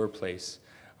take your place."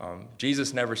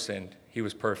 Jesus never sinned. He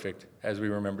was perfect, as we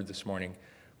remembered this morning.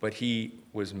 but he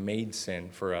was made sin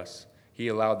for us. He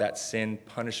allowed that sin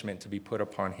punishment to be put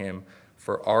upon him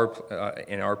for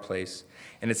in our place.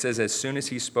 And it says, as soon as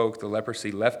he spoke, the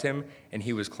leprosy left him and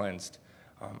he was cleansed.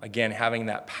 Again, having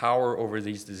that power over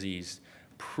these diseases,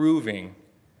 proving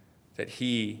that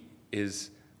he is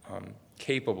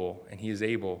capable and he is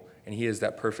able and he is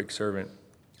that perfect servant.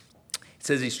 It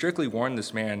says he strictly warned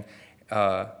this man,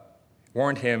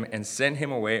 warned him and sent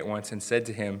him away at once and said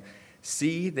to him,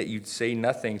 see that you say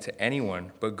nothing to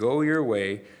anyone, but go your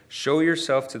way, show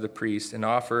yourself to the priest, and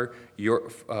offer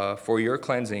for your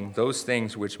cleansing those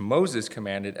things which Moses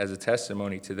commanded as a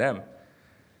testimony to them.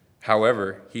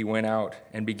 However, he went out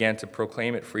and began to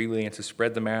proclaim it freely and to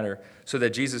spread the matter, so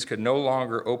that Jesus could no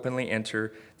longer openly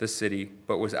enter the city,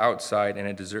 but was outside and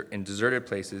in deserted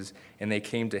places, and they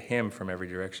came to him from every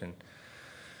direction.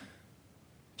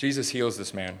 Jesus heals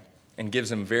this man and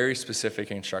gives him very specific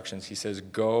instructions. He says,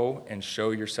 go and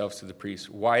show yourselves to the priest.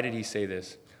 Why did he say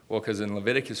this? Well, because in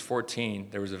Leviticus 14,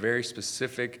 there was a very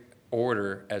specific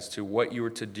order as to what you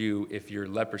were to do if your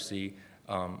leprosy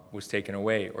was taken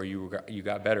away or you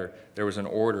got better. There was an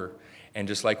order. And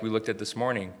just like we looked at this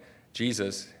morning,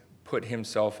 Jesus put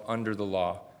himself under the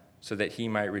law so that he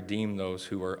might redeem those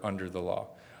who are under the law.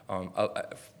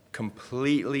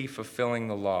 Completely fulfilling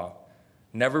the law,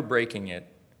 never breaking it,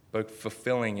 but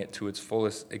fulfilling it to its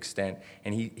fullest extent.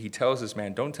 And he tells this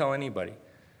man, don't tell anybody.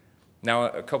 Now,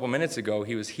 a couple minutes ago,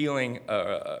 he was healing,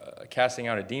 casting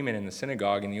out a demon in the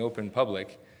synagogue in the open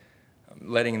public,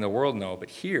 letting the world know. But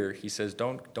here, he says,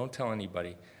 don't tell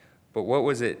anybody. But what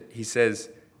was it? He says,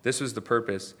 this was the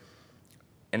purpose.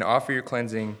 And offer your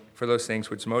cleansing for those things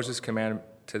which Moses commanded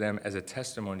to them as a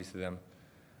testimony to them.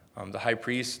 The high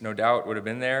priest, no doubt, would have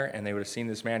been there, and they would have seen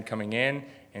this man coming in,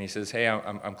 and he says, hey,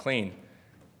 I'm clean.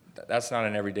 That's not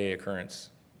an everyday occurrence.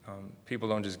 People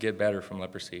don't just get better from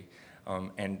leprosy.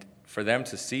 And for them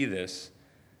to see this,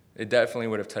 it definitely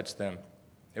would have touched them.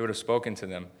 It would have spoken to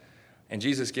them. And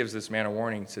Jesus gives this man a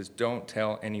warning. He says, don't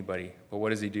tell anybody. But what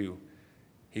does he do?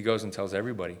 He goes and tells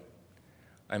everybody.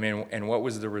 I mean, and what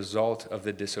was the result of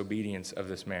the disobedience of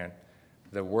this man?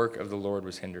 The work of the Lord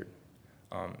was hindered.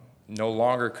 No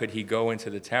longer could he go into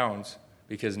the towns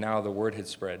because now the word had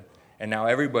spread. And now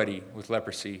everybody with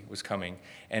leprosy was coming.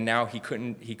 And now he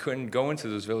couldn't go into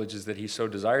those villages that he so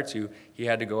desired to. He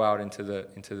had to go out into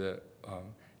the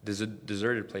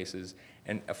deserted places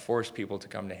and force people to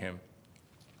come to him.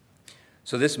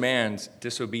 So this man's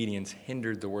disobedience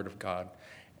hindered the word of God,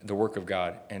 the work of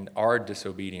God. And our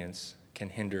disobedience can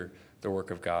hinder the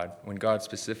work of God. When God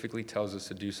specifically tells us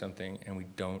to do something and we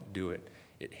don't do it,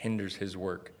 it hinders his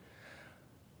work.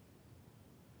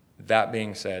 That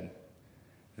being said,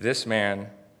 this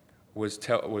man was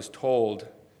told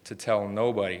to tell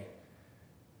nobody,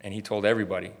 and he told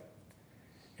everybody.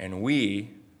 And we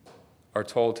are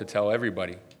told to tell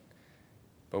everybody,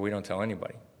 but we don't tell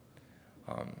anybody.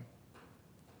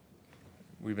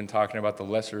 We've been talking about the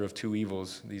lesser of two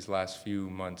evils these last few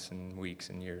months and weeks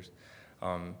and years.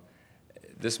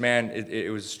 This man,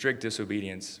 it was strict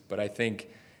disobedience, but I think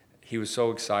he was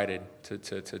so excited to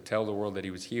tell the world that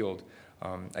he was healed.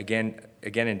 Again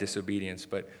in disobedience,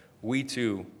 but we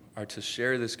too are to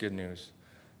share this good news,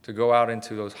 to go out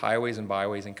into those highways and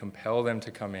byways and compel them to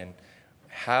come in.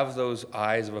 Have those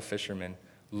eyes of a fisherman,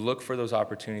 look for those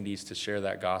opportunities to share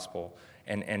that gospel,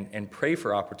 and pray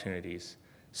for opportunities.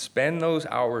 Spend those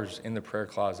hours in the prayer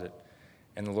closet,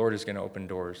 and the Lord is going to open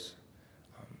doors.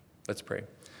 Let's pray.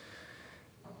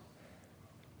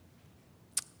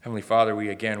 Heavenly Father, we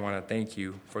again want to thank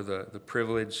you for the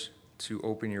privilege to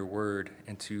open your word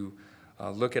and to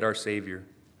look at our Savior,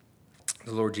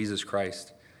 the Lord Jesus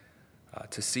Christ,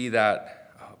 to see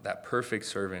that perfect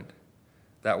servant,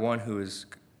 that one who is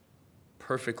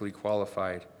perfectly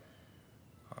qualified,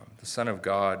 the Son of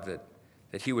God,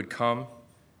 that he would come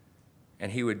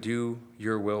and he would do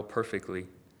your will perfectly,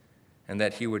 and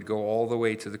that he would go all the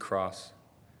way to the cross,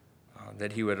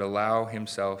 that he would allow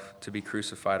himself to be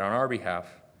crucified on our behalf,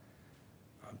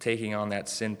 taking on that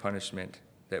sin punishment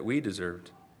that we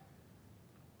deserved.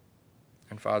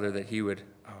 And Father, that he would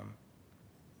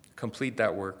complete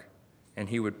that work, and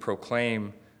he would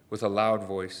proclaim with a loud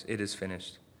voice, it is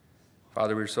finished.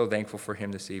 Father, we're so thankful for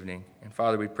him this evening. And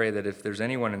Father, we pray that if there's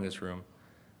anyone in this room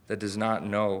that does not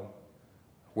know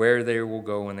where they will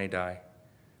go when they die,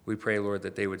 we pray, Lord,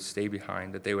 that they would stay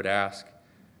behind, that they would ask,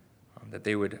 that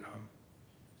they would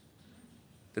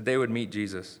meet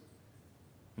Jesus,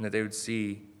 and that they would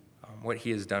see what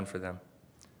he has done for them.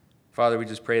 Father, we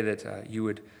just pray that you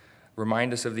would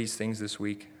remind us of these things this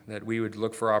week, that we would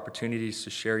look for opportunities to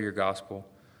share your gospel,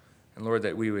 and Lord,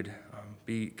 that we would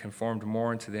be conformed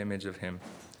more into the image of him.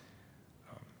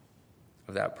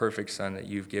 of that perfect Son that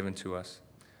you've given to us.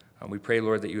 We pray,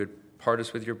 Lord, that you would part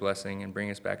us with your blessing and bring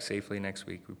us back safely next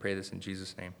week. We pray this in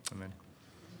Jesus' name. Amen.